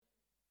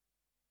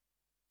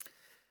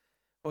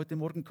Heute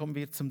Morgen kommen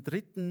wir zum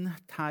dritten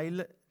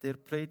Teil der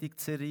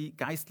Predigtserie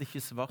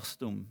Geistliches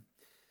Wachstum.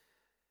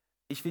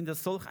 Ich finde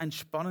das solch ein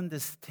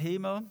spannendes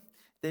Thema,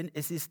 denn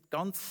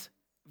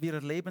wir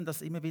erleben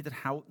das immer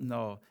wieder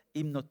hautnah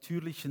im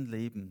natürlichen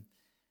Leben.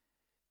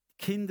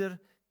 Kinder,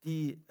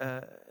 die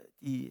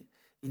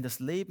in das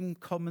Leben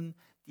kommen,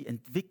 die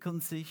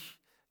entwickeln sich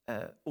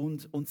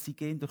und sie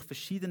gehen durch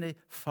verschiedene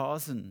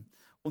Phasen.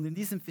 Und in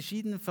diesen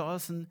verschiedenen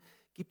Phasen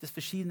gibt es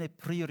verschiedene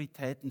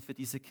Prioritäten für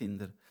diese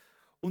Kinder.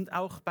 Und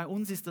auch bei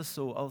uns ist das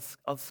so,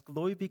 als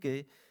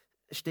Gläubige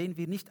stehen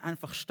wir nicht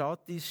einfach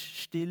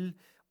statisch still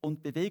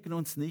und bewegen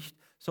uns nicht,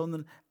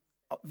 sondern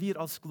wir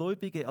als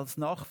Gläubige, als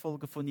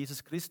Nachfolger von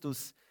Jesus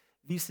Christus,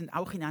 wir sind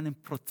auch in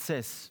einem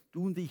Prozess.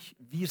 Du und ich,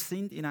 wir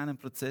sind in einem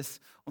Prozess.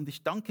 Und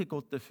ich danke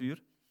Gott dafür,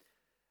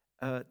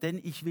 denn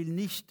ich will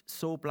nicht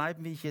so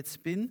bleiben, wie ich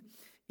jetzt bin.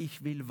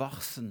 Ich will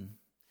wachsen.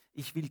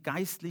 Ich will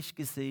geistlich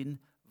gesehen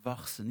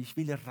wachsen. Ich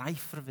will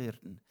reifer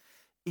werden.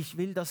 Ich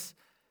will, dass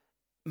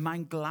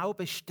mein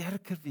Glaube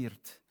stärker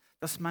wird,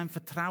 dass mein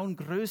Vertrauen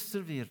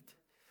größer wird,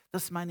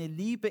 dass meine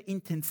Liebe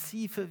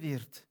intensiver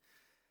wird,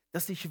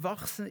 dass ich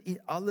wachse in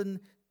allen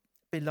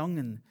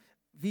Belangen.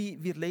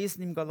 Wie wir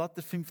lesen im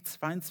Galater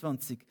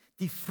 5,22,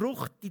 die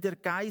Frucht, die der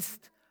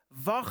Geist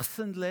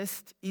wachsen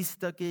lässt,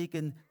 ist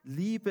dagegen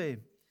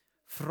Liebe,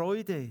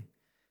 Freude,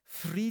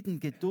 Frieden,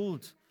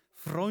 Geduld,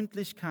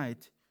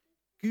 Freundlichkeit,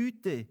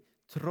 Güte,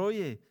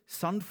 Treue,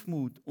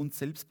 Sanftmut und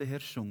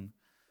Selbstbeherrschung.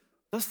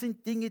 Das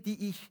sind Dinge,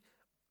 die ich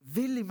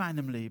will in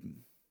meinem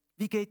Leben.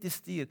 Wie geht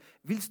es dir?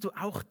 Willst du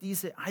auch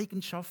diese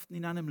Eigenschaften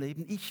in einem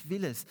Leben? Ich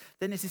will es,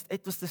 denn es ist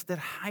etwas, das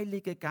der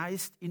Heilige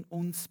Geist in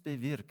uns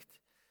bewirkt.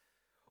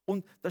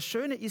 Und das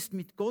Schöne ist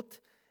mit Gott,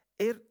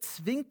 er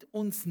zwingt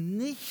uns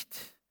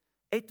nicht,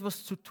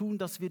 etwas zu tun,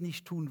 das wir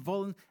nicht tun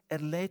wollen. Er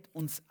lädt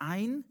uns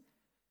ein,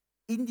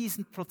 in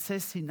diesen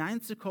Prozess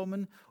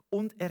hineinzukommen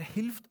und er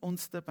hilft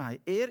uns dabei.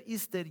 Er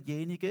ist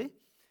derjenige,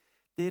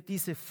 der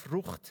diese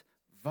Frucht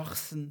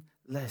wachsen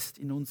lässt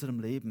in unserem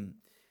Leben.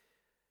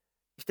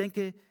 Ich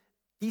denke,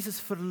 dieses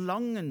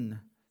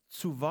Verlangen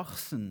zu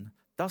wachsen,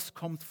 das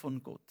kommt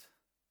von Gott.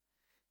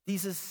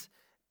 Dieses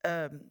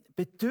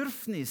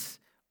Bedürfnis,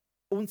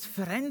 uns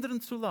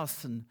verändern zu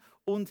lassen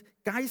und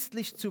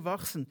geistlich zu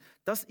wachsen,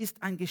 das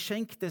ist ein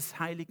Geschenk des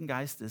Heiligen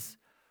Geistes.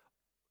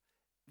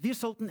 Wir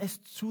sollten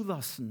es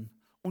zulassen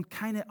und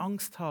keine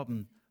Angst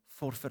haben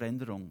vor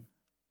Veränderung.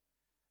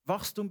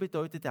 Wachstum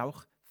bedeutet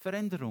auch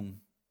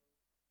Veränderung.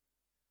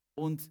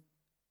 Und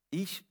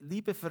ich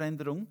liebe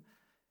Veränderung.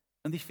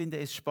 Und ich finde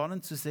es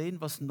spannend zu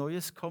sehen, was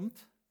Neues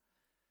kommt,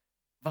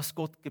 was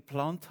Gott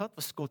geplant hat,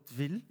 was Gott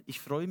will. Ich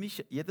freue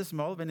mich jedes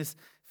Mal, wenn es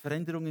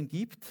Veränderungen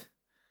gibt,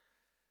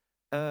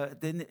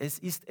 denn es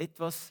ist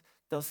etwas,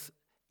 das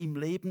im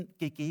Leben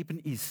gegeben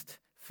ist.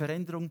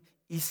 Veränderung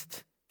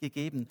ist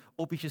gegeben,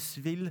 ob ich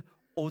es will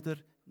oder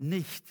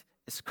nicht.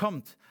 Es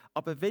kommt.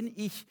 Aber wenn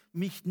ich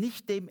mich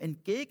nicht dem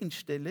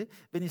entgegenstelle,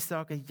 wenn ich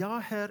sage, ja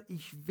Herr,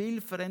 ich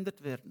will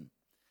verändert werden,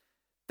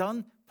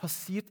 dann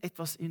passiert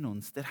etwas in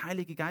uns. Der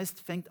Heilige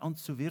Geist fängt an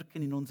zu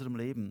wirken in unserem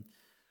Leben.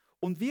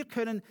 Und wir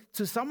können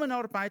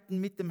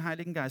zusammenarbeiten mit dem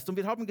Heiligen Geist. Und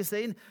wir haben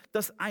gesehen,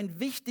 dass ein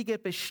wichtiger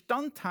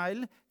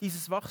Bestandteil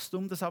dieses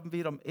Wachstums, das haben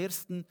wir am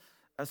ersten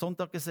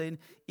Sonntag gesehen,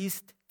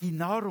 ist die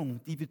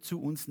Nahrung, die wir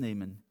zu uns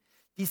nehmen.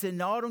 Diese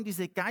Nahrung,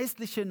 diese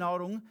geistliche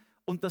Nahrung,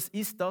 und das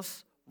ist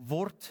das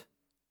Wort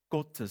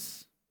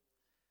Gottes.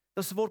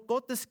 Das Wort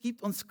Gottes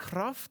gibt uns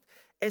Kraft.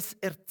 Es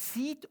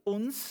erzieht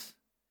uns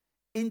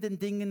in den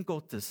Dingen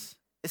Gottes.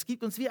 Es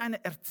gibt uns wie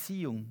eine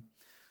Erziehung.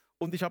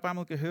 Und ich habe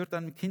einmal gehört,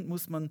 einem Kind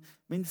muss man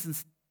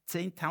mindestens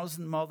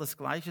 10.000 Mal das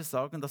Gleiche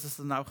sagen, dass es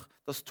dann auch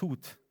das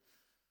tut.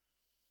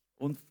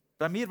 Und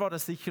bei mir war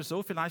das sicher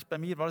so, bei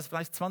mir war es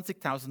vielleicht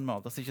 20.000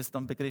 Mal, dass ich es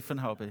dann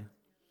begriffen habe.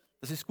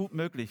 Das ist gut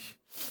möglich.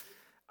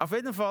 Auf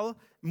jeden Fall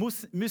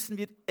müssen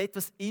wir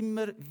etwas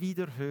immer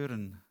wieder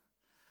hören.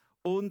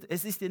 Und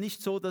es ist ja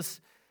nicht so,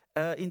 dass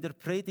in der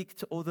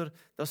Predigt oder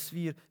dass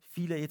wir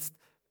viele jetzt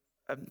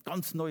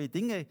ganz neue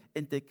Dinge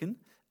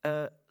entdecken,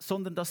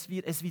 sondern dass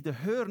wir es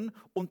wieder hören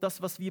und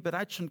das, was wir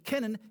bereits schon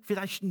kennen,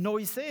 vielleicht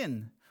neu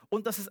sehen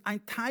und dass es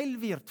ein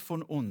Teil wird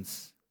von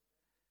uns.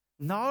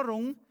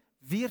 Nahrung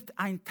wird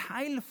ein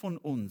Teil von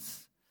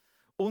uns.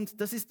 Und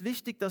das ist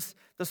wichtig, dass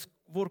das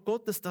Wort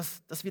Gottes,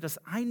 dass wir das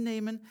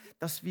einnehmen,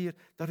 dass wir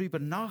darüber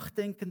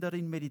nachdenken,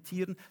 darin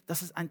meditieren,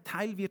 dass es ein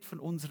Teil wird von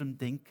unserem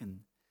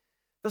Denken.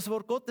 Das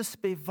Wort Gottes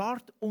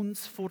bewahrt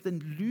uns vor den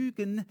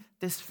Lügen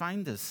des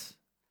Feindes.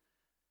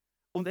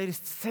 Und er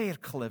ist sehr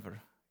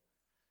clever.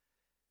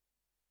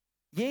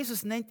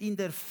 Jesus nennt ihn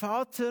der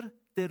Vater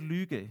der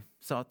Lüge,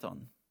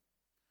 Satan.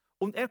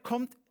 Und er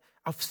kommt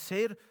auf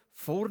sehr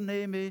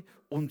vornehme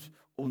und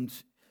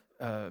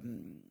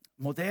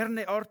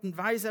moderne Art und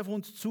Weise auf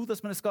uns zu,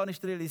 dass man es gar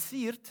nicht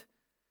realisiert,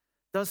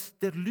 dass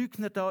der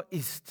Lügner da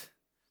ist.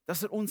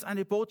 Dass er uns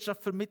eine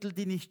Botschaft vermittelt,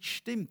 die nicht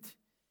stimmt.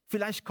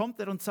 Vielleicht kommt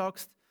er und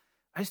sagt,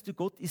 weißt du,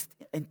 Gott ist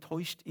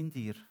enttäuscht in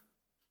dir.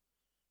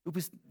 Du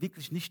bist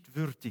wirklich nicht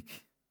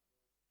würdig.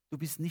 Du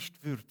bist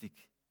nicht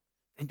würdig,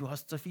 denn du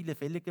hast so viele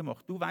Fehler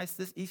gemacht. Du weißt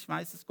es, ich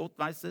weiß es, Gott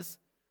weiß es.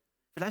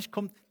 Vielleicht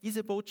kommt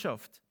diese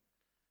Botschaft.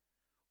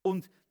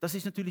 Und das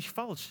ist natürlich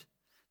falsch,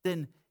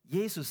 denn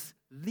Jesus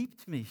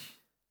liebt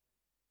mich.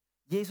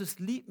 Jesus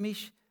liebt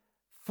mich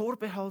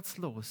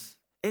vorbehaltslos.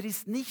 Er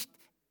ist nicht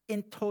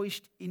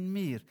enttäuscht in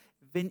mir,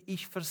 wenn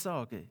ich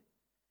versage.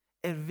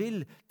 Er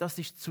will, dass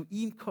ich zu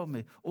ihm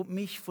komme und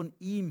mich von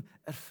ihm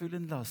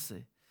erfüllen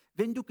lasse.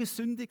 Wenn du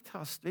gesündigt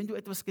hast, wenn du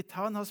etwas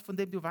getan hast, von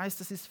dem du weißt,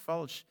 das ist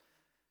falsch,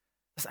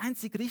 das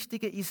einzig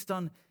Richtige ist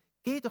dann,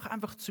 geh doch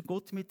einfach zu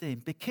Gott mit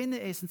dem,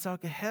 bekenne es und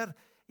sage, Herr,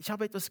 ich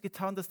habe etwas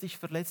getan, das dich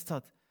verletzt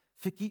hat.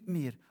 Vergib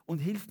mir und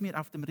hilf mir,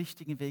 auf dem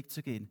richtigen Weg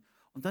zu gehen.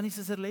 Und dann ist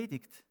es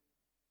erledigt.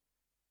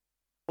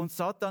 Und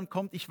Satan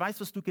kommt, ich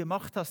weiß, was du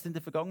gemacht hast in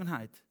der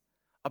Vergangenheit.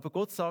 Aber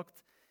Gott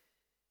sagt,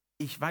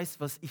 ich weiß,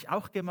 was ich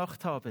auch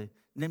gemacht habe,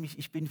 nämlich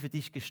ich bin für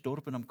dich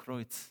gestorben am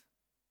Kreuz.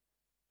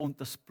 Und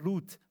das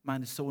Blut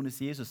meines Sohnes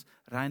Jesus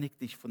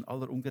reinigt dich von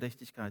aller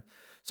Ungerechtigkeit.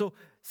 So,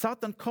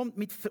 Satan kommt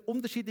mit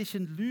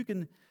unterschiedlichen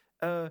Lügen.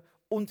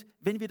 Und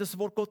wenn wir das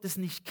Wort Gottes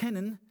nicht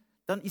kennen,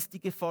 dann ist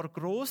die Gefahr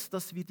groß,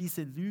 dass wir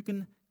diese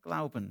Lügen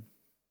glauben.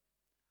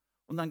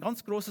 Und ein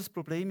ganz großes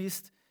Problem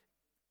ist,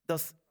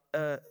 dass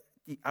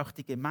auch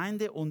die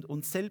Gemeinde und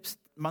uns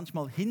selbst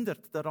manchmal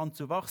hindert, daran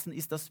zu wachsen,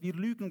 ist, dass wir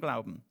Lügen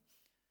glauben.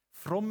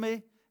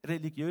 Fromme,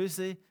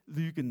 religiöse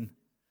Lügen.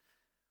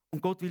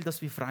 Und Gott will,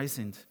 dass wir frei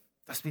sind.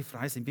 Dass wir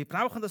frei sind. Wir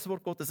brauchen das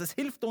Wort Gottes. Es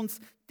hilft uns,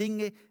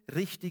 Dinge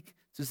richtig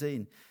zu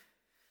sehen.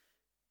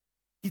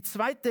 Der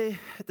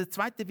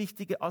zweite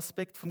wichtige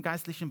Aspekt vom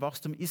geistlichen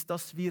Wachstum ist,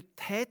 dass wir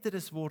Täter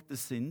des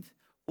Wortes sind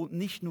und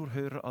nicht nur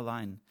Hörer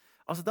allein.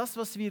 Also das,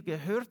 was wir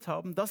gehört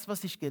haben, das,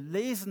 was ich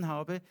gelesen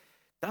habe,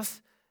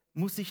 das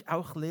muss ich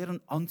auch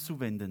lernen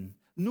anzuwenden.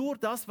 Nur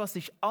das, was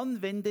ich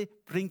anwende,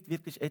 bringt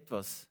wirklich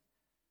etwas.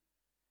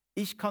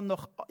 Ich kann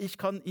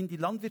in die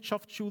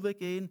Landwirtschaftsschule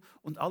gehen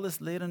und alles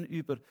lernen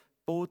über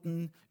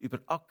Boden, über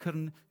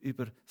Ackern,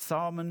 über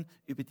Samen,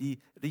 über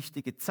die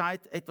richtige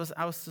Zeit etwas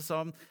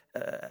auszusäen.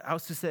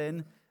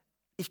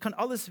 Ich kann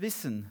alles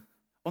wissen.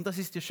 Und das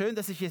ist ja schön,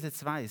 dass ich es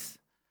jetzt weiß.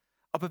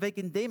 Aber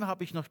wegen dem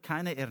habe ich noch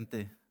keine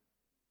Ernte.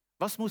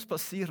 Was muss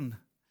passieren?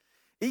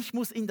 Ich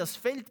muss in das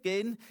Feld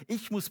gehen,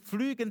 ich muss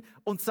pflügen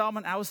und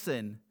Samen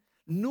aussäen.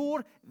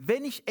 Nur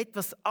wenn ich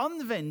etwas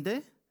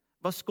anwende,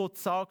 was Gott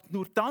sagt,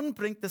 nur dann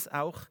bringt es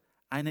auch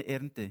eine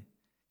Ernte.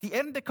 Die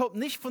Ernte kommt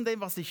nicht von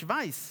dem, was ich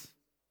weiß.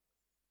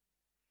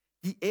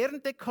 Die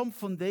Ernte kommt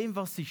von dem,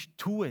 was ich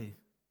tue.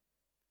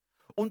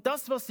 Und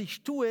das, was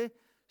ich tue,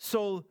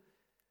 soll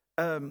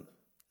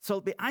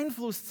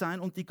beeinflusst sein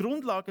und die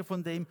Grundlage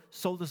von dem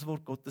soll das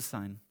Wort Gottes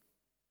sein.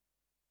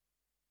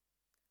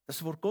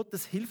 Das Wort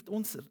Gottes hilft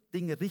uns,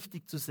 Dinge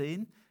richtig zu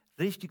sehen,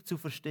 richtig zu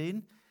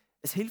verstehen.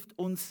 Es hilft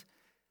uns,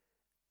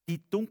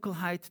 die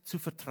Dunkelheit zu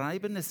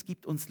vertreiben. Es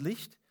gibt uns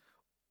Licht.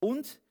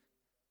 Und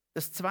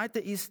das Zweite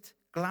ist,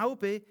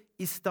 Glaube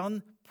ist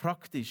dann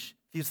praktisch.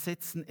 Wir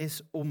setzen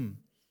es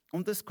um.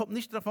 Und es kommt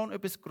nicht darauf an,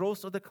 ob es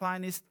groß oder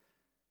klein ist.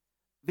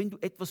 Wenn du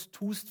etwas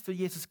tust für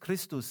Jesus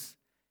Christus,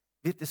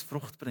 wird es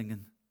Frucht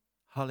bringen.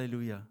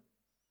 Halleluja.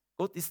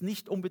 Gott ist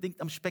nicht unbedingt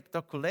am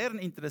Spektakulären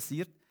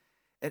interessiert.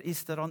 Er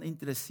ist daran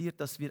interessiert,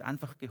 dass wir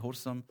einfach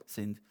gehorsam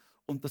sind.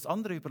 Und das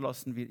andere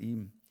überlassen wir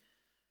ihm.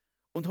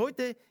 Und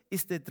heute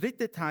ist der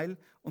dritte Teil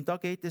und da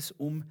geht es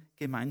um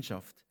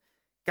Gemeinschaft.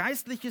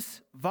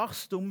 Geistliches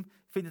Wachstum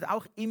findet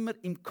auch immer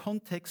im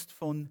Kontext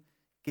von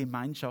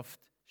Gemeinschaft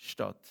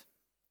statt.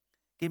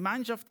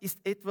 Gemeinschaft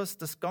ist etwas,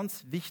 das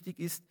ganz wichtig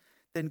ist,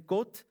 denn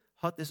Gott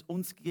hat es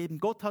uns gegeben.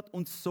 Gott hat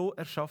uns so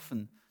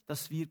erschaffen,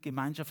 dass wir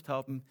Gemeinschaft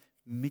haben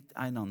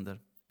miteinander.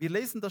 Wir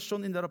lesen das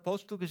schon in der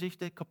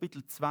Apostelgeschichte,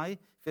 Kapitel 2,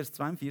 Vers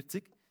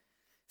 42.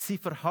 Sie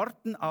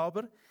verharrten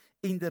aber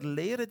in der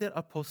Lehre der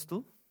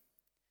Apostel,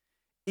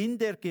 in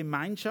der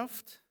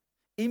Gemeinschaft,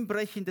 im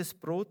Brechen des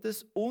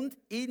Brotes und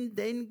in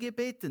den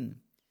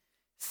Gebeten.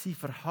 Sie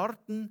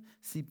verharrten,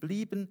 sie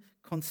blieben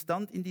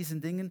konstant in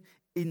diesen Dingen,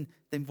 in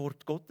dem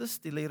Wort Gottes,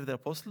 die Lehre der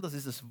Apostel, das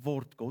ist das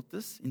Wort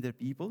Gottes in der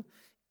Bibel,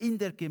 in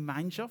der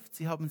Gemeinschaft,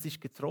 sie haben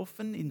sich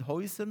getroffen in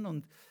Häusern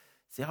und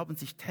sie haben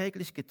sich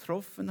täglich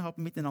getroffen,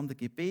 haben miteinander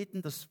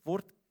gebeten, das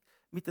Wort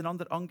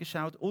miteinander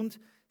angeschaut und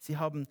sie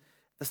haben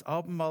das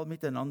Abendmahl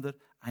miteinander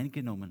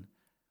eingenommen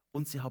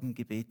und sie haben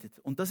gebetet.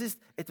 Und das ist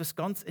etwas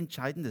ganz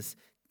Entscheidendes.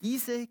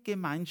 Diese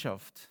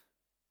Gemeinschaft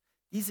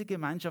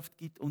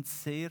gibt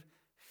uns sehr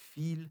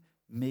viel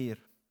mehr.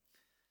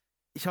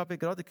 Ich habe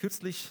gerade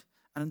kürzlich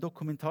einen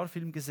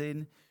Dokumentarfilm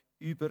gesehen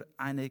über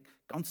eine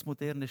ganz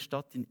moderne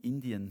Stadt in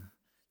Indien.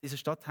 Diese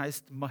Stadt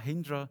heißt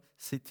Mahindra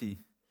City.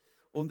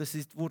 Und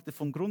wurde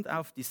von Grund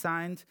auf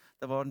designt,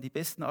 da waren die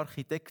besten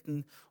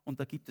Architekten und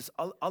da gibt es,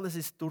 alles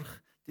ist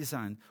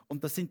durchdesignt.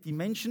 Und das sind die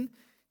Menschen,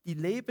 die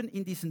leben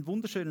in diesen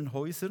wunderschönen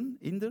Häusern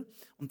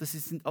und das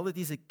sind alle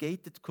diese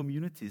gated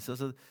communities.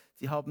 Also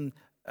sie haben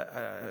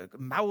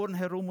Mauern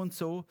herum und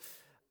so.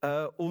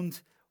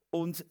 Und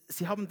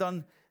sie haben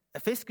dann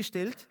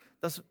festgestellt,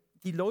 dass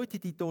die Leute,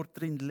 die dort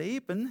drin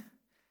leben,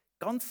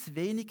 ganz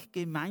wenig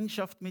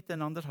Gemeinschaft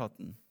miteinander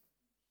hatten.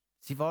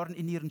 Sie waren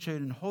in ihren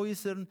schönen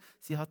Häusern,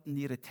 sie hatten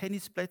ihre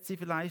Tennisplätze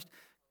vielleicht,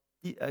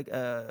 die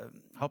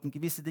haben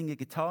gewisse Dinge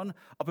getan,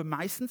 aber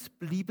meistens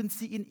blieben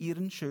sie in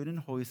ihren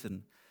schönen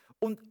Häusern.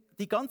 Und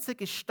die ganze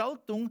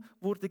Gestaltung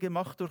wurde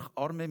gemacht durch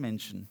arme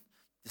Menschen.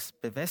 Das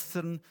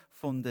Bewässern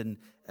von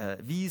den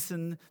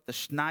Wiesen, das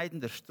Schneiden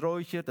der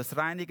Sträucher, das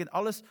Reinigen,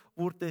 alles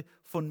wurde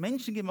von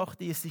Menschen gemacht,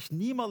 die es sich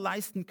niemals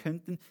leisten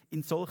könnten,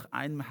 in solch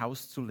einem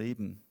Haus zu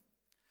leben.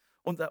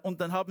 Und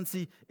dann haben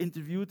sie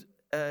interviewt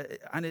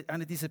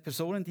eine dieser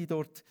Personen, die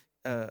dort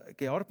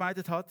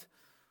gearbeitet hat.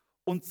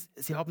 Und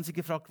sie haben sie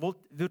gefragt,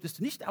 würdest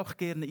du nicht auch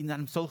gerne in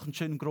einem solchen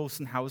schönen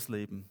großen Haus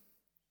leben?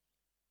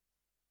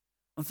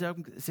 Und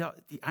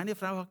die eine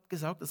Frau hat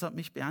gesagt, das hat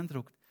mich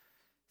beeindruckt.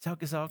 Sie hat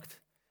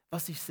gesagt,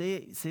 was ich sehe,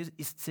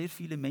 ist sehr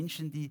viele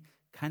Menschen, die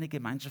keine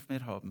Gemeinschaft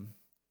mehr haben,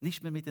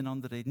 nicht mehr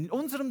miteinander reden. In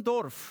unserem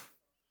Dorf,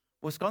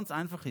 wo es ganz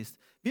einfach ist,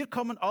 wir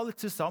kommen alle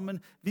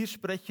zusammen, wir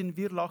sprechen,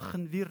 wir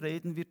lachen, wir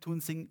reden, wir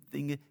tun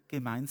Dinge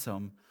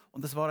gemeinsam.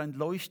 Und das war ein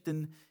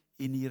Leuchten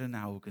in ihren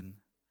Augen.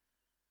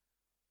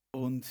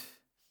 Und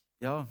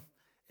ja,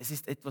 es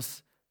ist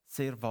etwas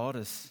sehr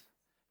Wahres.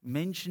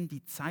 Menschen,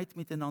 die Zeit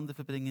miteinander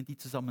verbringen, die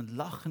zusammen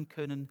lachen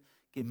können,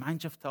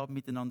 Gemeinschaft haben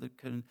miteinander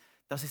können,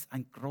 das ist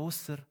ein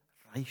großer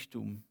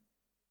Reichtum.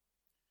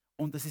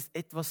 Und das ist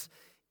etwas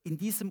in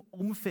diesem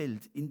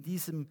Umfeld, in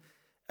diesem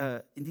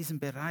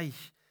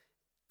Bereich,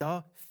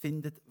 da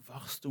findet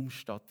Wachstum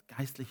statt,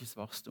 geistliches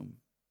Wachstum.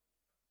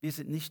 Wir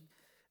sind nicht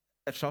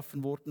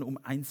erschaffen worden, um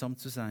einsam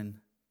zu sein.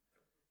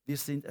 Wir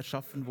sind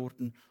erschaffen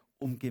worden,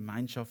 um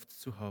Gemeinschaft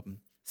zu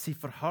haben. Sie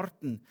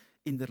verharrten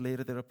in der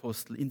Lehre der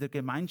Apostel, in der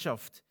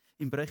Gemeinschaft,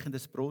 im Brechen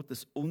des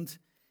Brotes und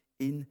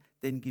in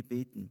den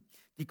Gebeten.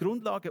 Die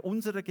Grundlage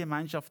unserer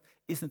Gemeinschaft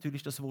ist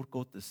natürlich das Wort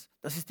Gottes.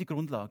 Das ist die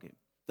Grundlage.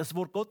 Das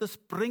Wort Gottes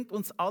bringt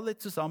uns alle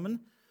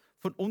zusammen,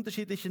 von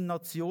unterschiedlichen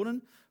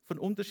Nationen, von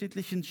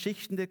unterschiedlichen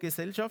Schichten der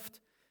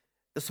Gesellschaft.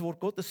 Das Wort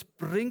Gottes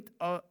bringt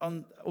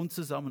uns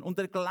zusammen. Und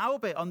der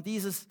Glaube an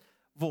dieses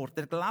Wort,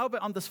 der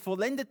Glaube an das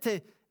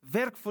vollendete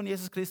Werk von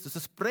Jesus Christus,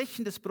 das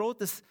Brechen des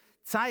Brotes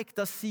zeigt,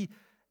 dass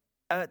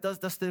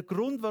der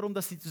Grund, warum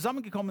sie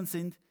zusammengekommen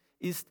sind,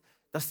 ist,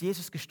 dass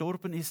Jesus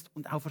gestorben ist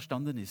und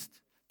auferstanden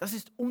ist. Das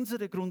ist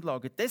unsere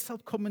Grundlage.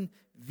 Deshalb kommen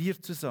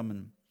wir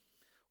zusammen.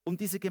 Und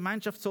diese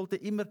Gemeinschaft sollte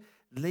immer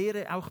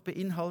Lehre auch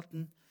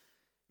beinhalten.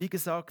 Wie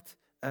gesagt,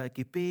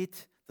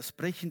 Gebet, das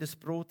Brechen des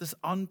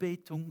Brotes,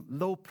 Anbetung,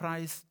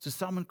 Lobpreis,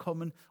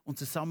 Zusammenkommen und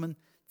zusammen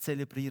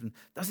zelebrieren.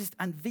 Das ist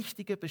ein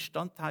wichtiger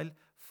Bestandteil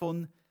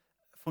von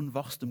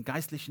Wachstum,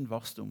 geistlichen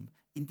Wachstum.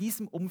 In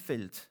diesem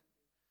Umfeld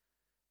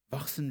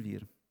wachsen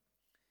wir.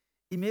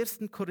 Im 1.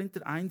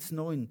 Korinther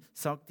 1,9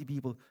 sagt die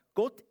Bibel,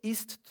 Gott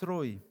ist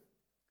treu,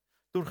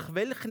 durch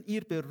welchen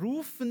ihr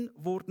berufen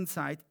worden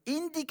seid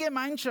in die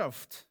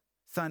Gemeinschaft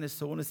seines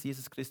Sohnes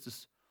Jesus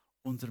Christus,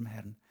 unserem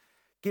Herrn.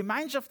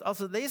 Gemeinschaft,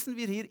 also lesen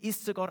wir hier,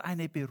 ist sogar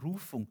eine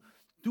Berufung.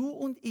 Du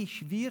und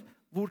ich, wir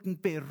wurden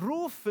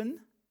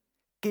berufen,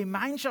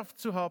 Gemeinschaft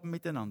zu haben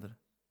miteinander.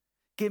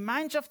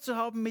 Gemeinschaft zu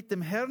haben mit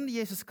dem Herrn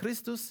Jesus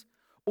Christus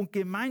und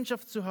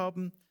Gemeinschaft zu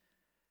haben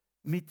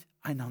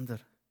miteinander.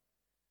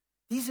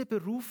 Diese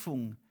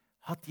Berufung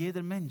hat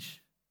jeder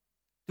Mensch.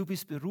 Du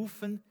bist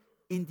berufen,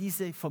 in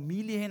diese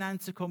Familie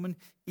hineinzukommen,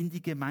 in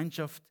die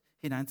Gemeinschaft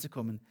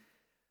hineinzukommen.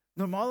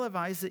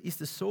 Normalerweise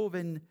ist es so,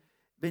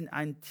 wenn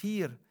ein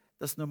Tier,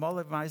 das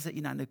normalerweise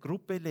in einer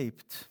Gruppe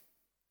lebt,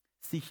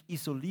 sich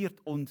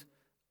isoliert und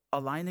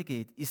alleine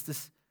geht, ist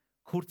es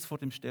kurz vor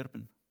dem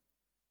Sterben.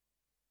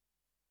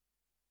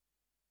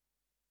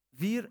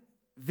 Wir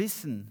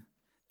wissen,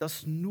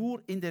 dass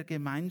nur in der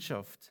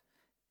Gemeinschaft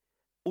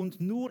und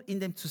nur in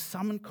dem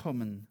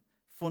Zusammenkommen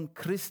von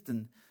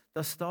Christen,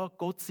 dass da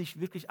Gott sich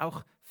wirklich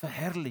auch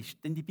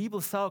verherrlicht. Denn die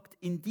Bibel sagt,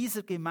 in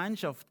dieser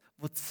Gemeinschaft,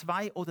 wo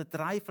 2 oder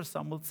 3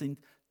 versammelt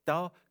sind,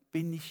 da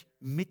bin ich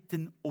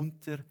mitten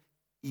unter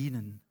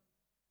ihnen.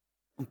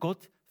 Und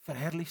Gott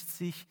verherrlicht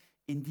sich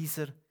in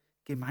dieser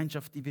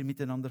Gemeinschaft, die wir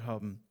miteinander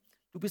haben.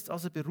 Du bist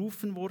also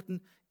berufen worden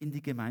in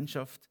die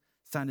Gemeinschaft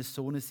seines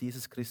Sohnes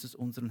Jesus Christus,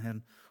 unseren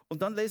Herrn.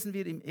 Und dann lesen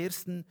wir im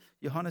 1.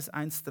 Johannes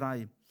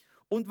 1,3.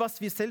 Und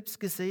was wir selbst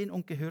gesehen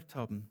und gehört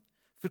haben,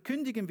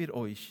 verkündigen wir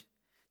euch,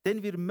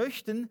 denn wir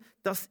möchten,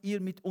 dass ihr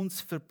mit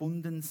uns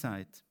verbunden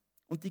seid.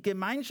 Und die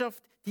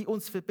Gemeinschaft, die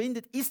uns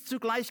verbindet, ist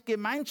zugleich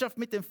Gemeinschaft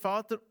mit dem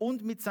Vater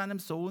und mit seinem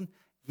Sohn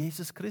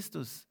Jesus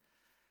Christus.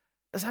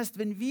 Das heißt,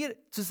 wenn wir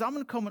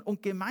zusammenkommen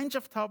und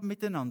Gemeinschaft haben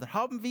miteinander,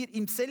 haben wir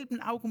im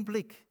selben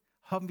Augenblick,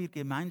 haben wir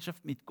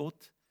Gemeinschaft mit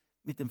Gott,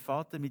 mit dem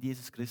Vater, mit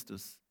Jesus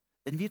Christus.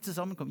 Wenn wir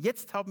zusammenkommen,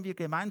 jetzt haben wir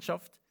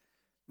Gemeinschaft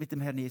mit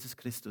dem Herrn Jesus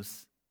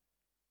Christus.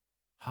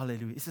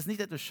 Halleluja. Ist das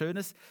nicht etwas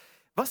Schönes?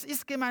 Was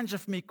ist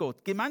Gemeinschaft mit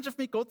Gott? Gemeinschaft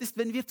mit Gott ist,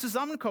 wenn wir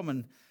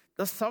zusammenkommen.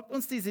 Das sagt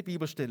uns diese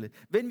Bibelstelle.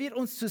 Wenn wir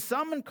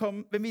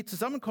zusammenkommen, wenn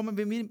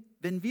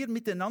wir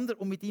miteinander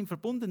und mit ihm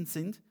verbunden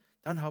sind,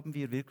 dann haben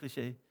wir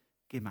wirkliche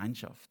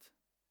Gemeinschaft.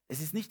 Es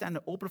ist nicht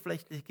eine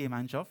oberflächliche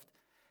Gemeinschaft.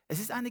 Es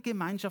ist eine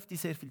Gemeinschaft, die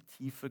sehr viel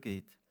tiefer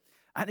geht.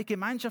 Eine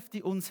Gemeinschaft,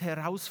 die uns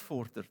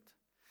herausfordert.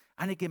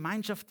 Eine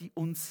Gemeinschaft, die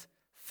uns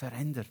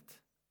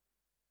verändert.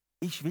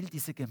 Ich will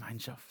diese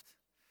Gemeinschaft.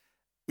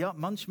 Ja,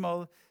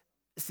 manchmal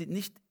es sind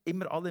nicht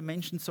immer alle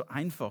Menschen so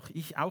einfach.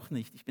 Ich auch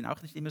nicht. Ich bin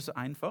auch nicht immer so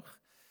einfach.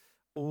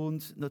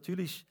 Und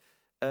natürlich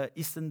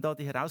ist dann da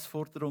die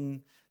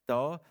Herausforderung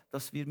da,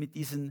 dass wir mit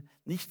diesen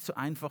nicht so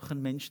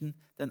einfachen Menschen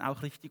dann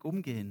auch richtig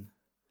umgehen.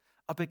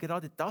 Aber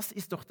gerade das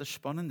ist doch das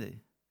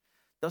Spannende,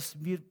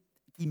 dass wir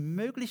die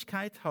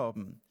Möglichkeit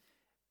haben,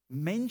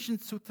 Menschen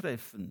zu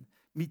treffen,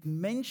 mit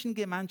Menschen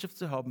Gemeinschaft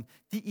zu haben,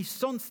 die ich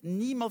sonst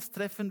niemals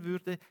treffen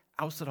würde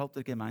außerhalb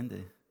der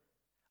Gemeinde.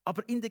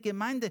 Aber in der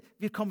Gemeinde,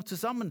 wir kommen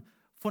zusammen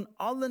von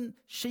allen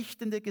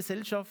Schichten der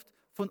Gesellschaft,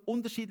 von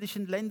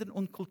unterschiedlichen Ländern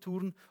und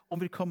Kulturen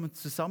und wir kommen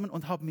zusammen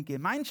und haben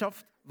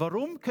Gemeinschaft.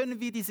 Warum können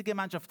wir diese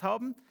Gemeinschaft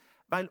haben?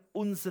 Weil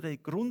unsere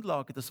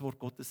Grundlage das Wort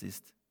Gottes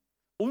ist.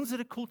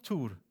 Unsere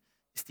Kultur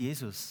ist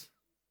Jesus.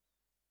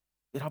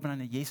 Wir haben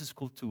eine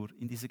Jesus-Kultur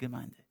in dieser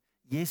Gemeinde.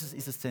 Jesus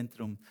ist das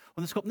Zentrum.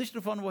 Und es kommt nicht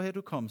darauf an, woher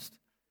du kommst.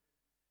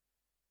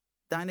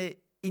 Deine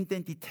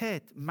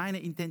Identität,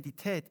 meine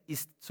Identität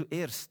ist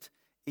zuerst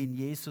in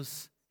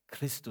Jesus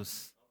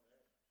Christus.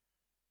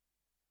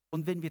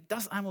 Und wenn wir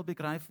das einmal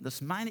begreifen,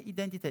 dass meine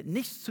Identität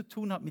nichts zu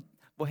tun hat mit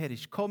woher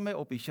ich komme,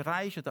 ob ich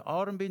reich oder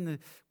arm bin,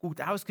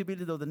 gut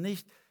ausgebildet oder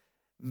nicht.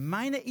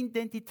 Meine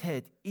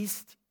Identität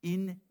ist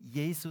in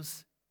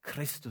Jesus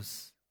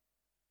Christus.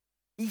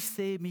 Ich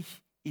sehe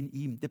mich in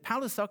ihm. Der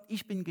Paulus sagt,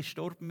 ich bin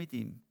gestorben mit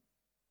ihm.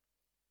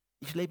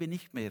 Ich lebe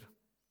nicht mehr.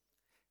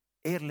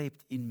 Er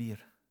lebt in mir.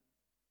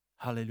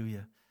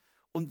 Halleluja.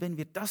 Und wenn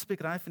wir das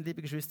begreifen,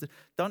 liebe Geschwister,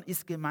 dann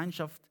ist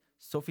Gemeinschaft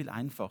so viel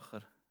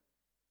einfacher.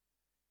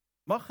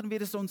 Machen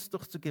wir es uns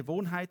doch zur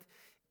Gewohnheit,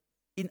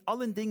 in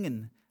allen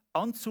Dingen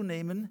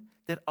anzunehmen,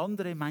 der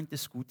andere meint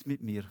es gut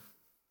mit mir.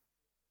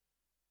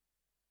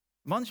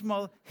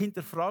 Manchmal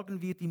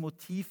hinterfragen wir die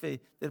Motive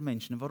der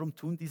Menschen. Warum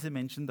tun diese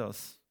Menschen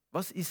das?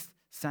 Was ist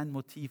sein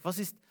Motiv? Was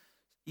ist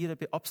ihre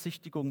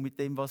Beabsichtigung mit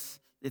dem, was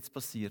jetzt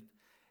passiert?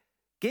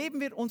 Geben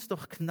wir uns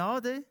doch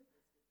Gnade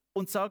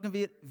und sagen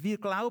wir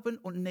glauben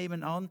und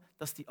nehmen an,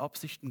 dass die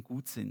Absichten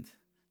gut sind,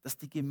 dass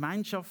die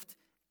Gemeinschaft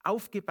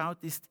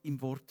aufgebaut ist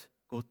im Wort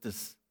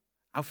Gottes,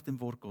 auf dem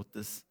Wort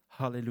Gottes.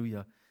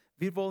 Halleluja.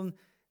 Wir wollen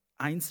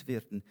eins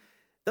werden.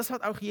 Das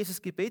hat auch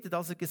Jesus gebetet,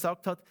 als er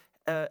gesagt hat,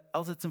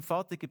 als er zum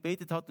Vater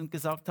gebetet hat und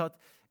gesagt hat,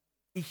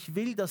 ich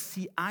will, dass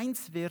sie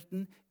eins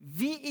werden,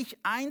 wie ich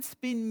eins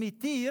bin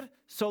mit dir,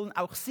 sollen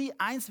auch sie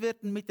eins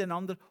werden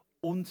miteinander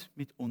und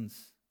mit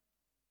uns.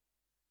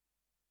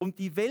 Und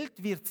die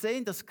Welt wird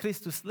sehen, dass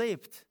Christus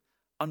lebt.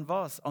 An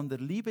was? An der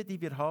Liebe, die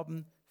wir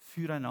haben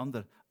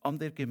füreinander, an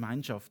der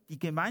Gemeinschaft. Die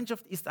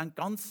Gemeinschaft ist ein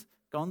ganz,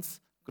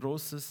 ganz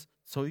großes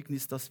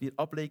Zeugnis, das wir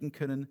ablegen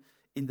können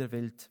in der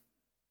Welt.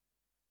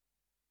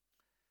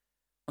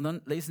 Und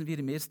dann lesen wir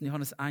im 1.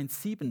 Johannes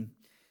 1,7.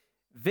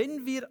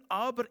 Wenn wir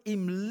aber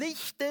im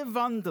Lichte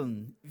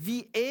wandeln,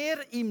 wie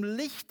er im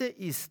Lichte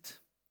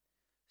ist,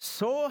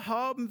 so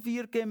haben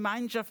wir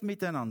Gemeinschaft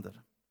miteinander.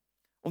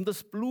 Und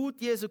das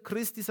Blut Jesu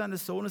Christi,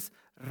 seines Sohnes,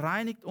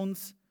 reinigt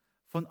uns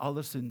von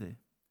aller Sünde.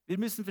 Wir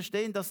müssen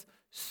verstehen, dass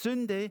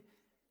Sünde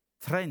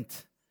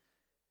trennt.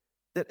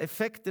 Der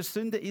Effekt der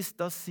Sünde ist,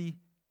 dass sie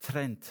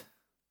trennt.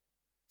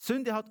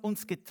 Sünde hat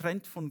uns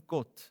getrennt von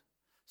Gott.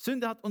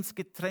 Sünde hat uns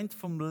getrennt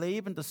vom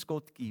Leben, das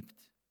Gott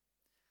gibt.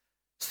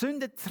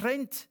 Sünde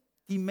trennt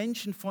die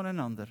Menschen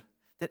voneinander.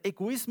 Der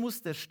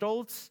Egoismus, der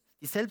Stolz,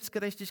 die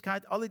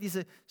Selbstgerechtigkeit, alle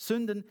diese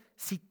Sünden,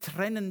 sie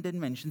trennen den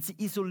Menschen, sie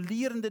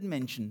isolieren den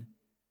Menschen.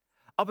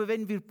 Aber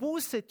wenn wir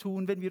Buße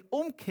tun, wenn wir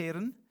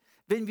umkehren,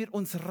 wenn wir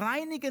uns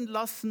reinigen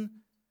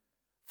lassen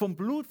vom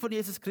Blut von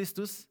Jesus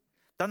Christus,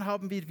 dann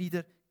haben wir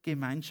wieder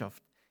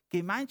Gemeinschaft.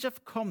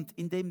 Gemeinschaft kommt,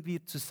 indem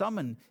wir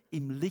zusammen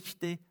im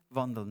Lichte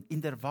wandeln,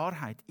 in der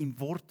Wahrheit, im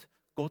Wort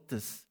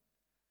Gottes.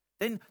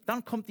 Denn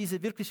dann kommt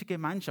diese wirkliche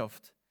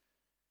Gemeinschaft.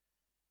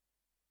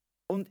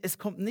 Und es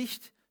kommt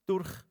nicht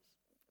durch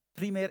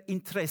primär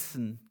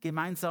Interessen,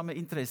 gemeinsame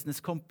Interessen.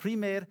 Es kommt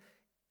primär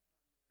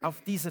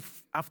auf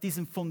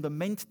diesem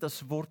Fundament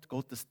das Wort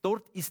Gottes.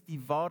 Dort ist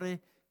die wahre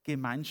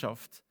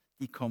Gemeinschaft,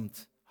 die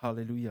kommt.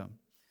 Halleluja.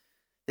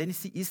 Denn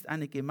sie ist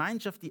eine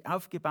Gemeinschaft, die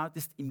aufgebaut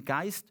ist im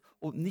Geist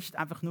und nicht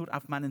einfach nur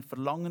auf meinen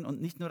Verlangen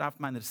und nicht nur auf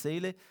meiner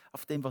Seele,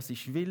 auf dem, was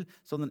ich will,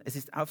 sondern es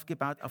ist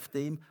aufgebaut auf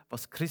dem,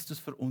 was Christus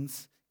für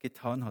uns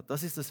getan hat.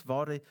 Das ist das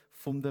wahre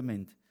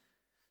Fundament.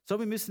 So,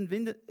 wir müssen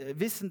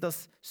wissen,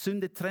 dass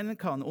Sünde trennen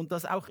kann und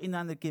dass auch in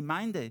einer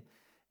Gemeinde,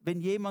 wenn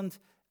jemand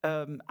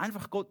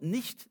einfach Gott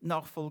nicht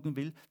nachfolgen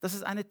will, dass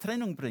es eine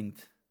Trennung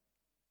bringt.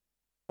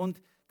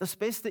 Und das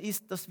Beste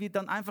ist, dass wir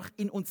dann einfach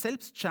in uns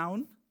selbst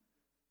schauen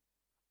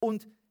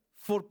und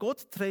vor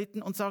Gott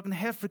treten und sagen,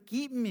 Herr,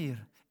 vergib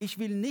mir. Ich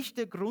will nicht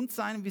der Grund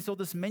sein, wieso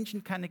das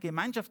Menschen keine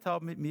Gemeinschaft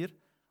haben mit mir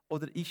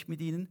oder ich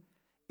mit ihnen.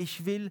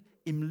 Ich will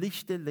im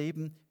Lichte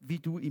leben, wie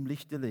du im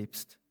Lichte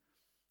lebst.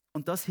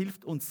 Und das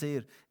hilft uns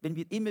sehr, wenn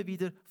wir immer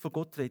wieder vor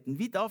Gott treten.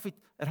 Wie David,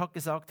 er hat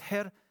gesagt,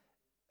 Herr,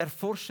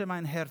 erforsche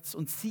mein Herz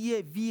und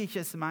siehe, wie ich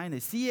es meine.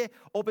 Siehe,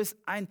 ob es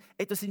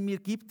etwas in mir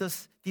gibt,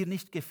 das dir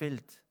nicht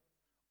gefällt.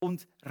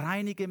 Und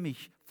reinige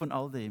mich von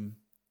all dem.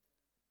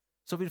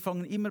 So, wir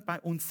fangen immer bei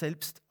uns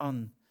selbst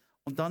an.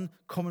 Und dann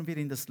kommen wir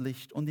in das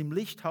Licht. Und im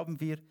Licht haben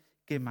wir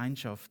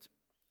Gemeinschaft.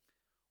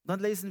 Dann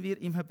lesen wir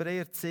im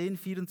Hebräer 10,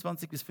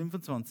 24 bis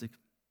 25.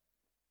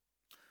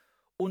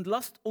 Und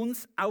lasst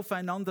uns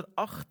aufeinander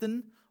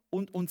achten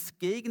und uns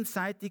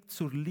gegenseitig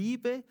zur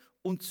Liebe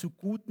und zu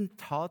guten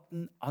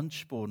Taten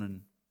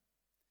anspornen.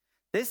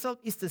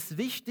 Deshalb ist es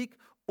wichtig,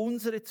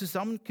 unsere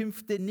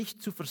Zusammenkünfte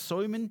nicht zu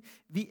versäumen,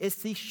 wie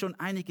es sich schon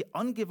einige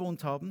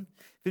angewohnt haben.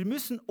 Wir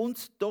müssen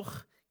uns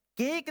doch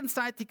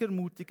gegenseitig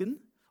ermutigen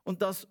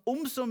und das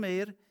umso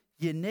mehr,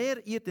 je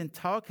näher ihr den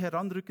Tag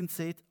heranrücken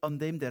seht, an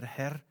dem der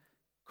Herr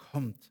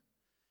kommt.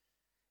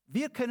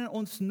 Wir können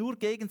uns nur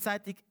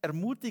gegenseitig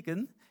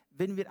ermutigen,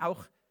 wenn wir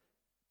auch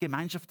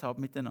Gemeinschaft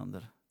haben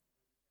miteinander.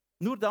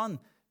 Nur dann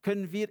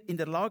können wir in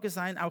der Lage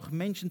sein, auch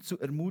Menschen zu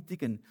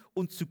ermutigen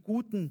und zu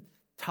guten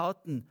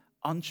Taten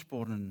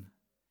anspornen.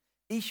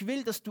 Ich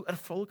will, dass du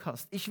Erfolg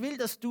hast. Ich will,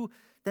 dass du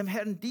dem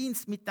Herrn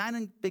dienst mit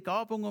deinen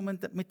Begabungen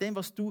und mit dem,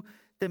 was du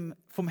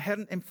vom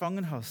Herrn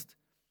empfangen hast.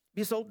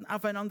 Wir sollten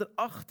aufeinander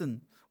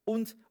achten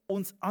und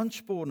uns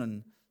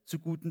anspornen zu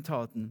guten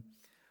Taten.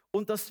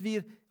 Und dass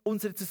wir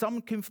unsere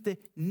Zusammenkünfte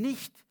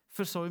nicht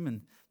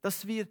versäumen.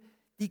 Dass wir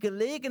die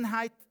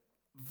Gelegenheit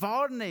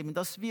wahrnehmen,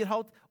 dass wir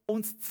halt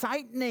uns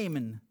Zeit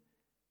nehmen,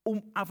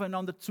 um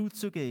aufeinander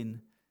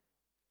zuzugehen,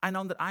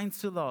 einander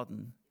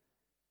einzuladen,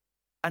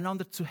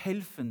 einander zu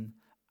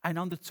helfen,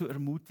 einander zu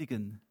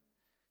ermutigen.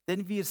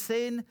 Denn wir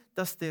sehen,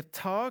 dass der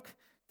Tag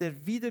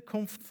der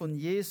Wiederkunft von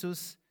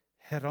Jesus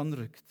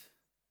heranrückt.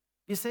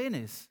 Wir sehen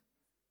es.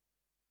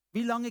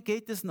 Wie lange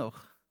geht es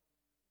noch?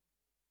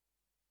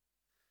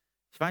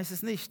 Ich weiß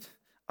es nicht,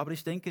 aber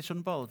ich denke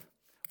schon bald.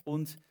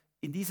 Und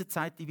in dieser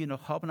Zeit, die wir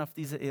noch haben auf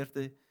dieser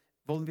Erde,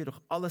 wollen wir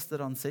doch alles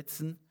daran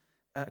setzen,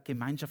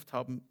 Gemeinschaft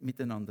haben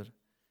miteinander.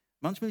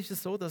 Manchmal ist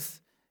es so,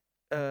 dass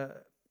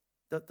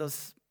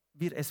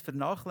wir es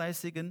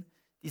vernachlässigen,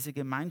 diese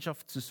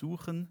Gemeinschaft zu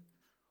suchen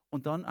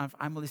und dann auf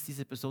einmal ist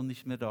diese Person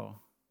nicht mehr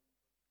da.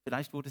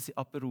 Vielleicht wurde sie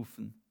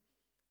abberufen,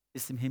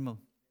 ist im Himmel,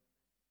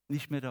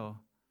 nicht mehr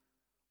da.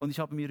 Und ich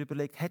habe mir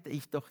überlegt, hätte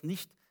ich doch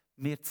nicht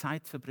mehr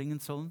Zeit verbringen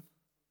sollen?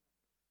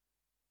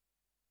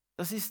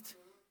 Das ist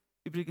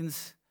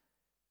übrigens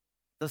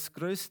das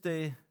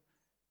größte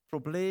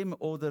Problem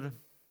oder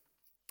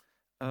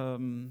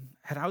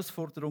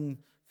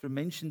Herausforderung für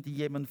Menschen, die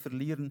jemanden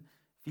verlieren.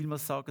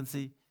 Vielmals sagen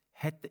sie,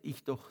 hätte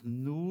ich doch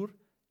nur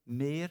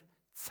mehr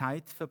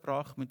Zeit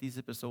verbracht mit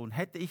dieser Person.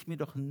 Hätte ich mir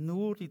doch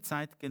nur die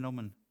Zeit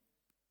genommen.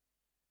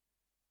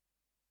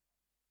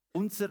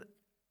 Unser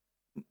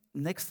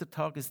nächster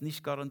Tag ist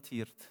nicht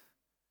garantiert.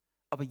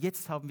 Aber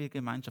jetzt haben wir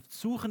Gemeinschaft.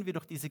 Suchen wir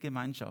doch diese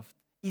Gemeinschaft.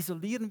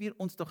 Isolieren wir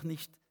uns doch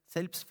nicht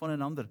selbst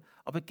voneinander.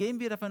 Aber gehen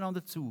wir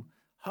aufeinander zu.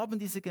 Haben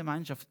diese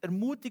Gemeinschaft.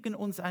 Ermutigen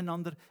uns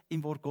einander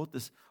im Wort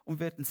Gottes. Und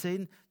werden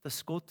sehen,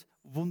 dass Gott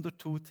Wunder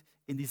tut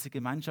in dieser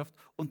Gemeinschaft.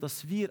 Und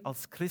dass wir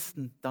als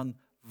Christen dann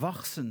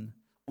wachsen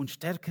und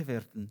stärker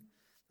werden.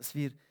 Dass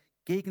wir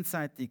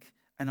gegenseitig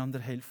einander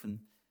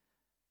helfen.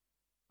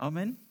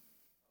 Amen.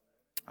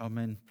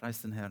 Amen.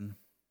 Preis den Herrn.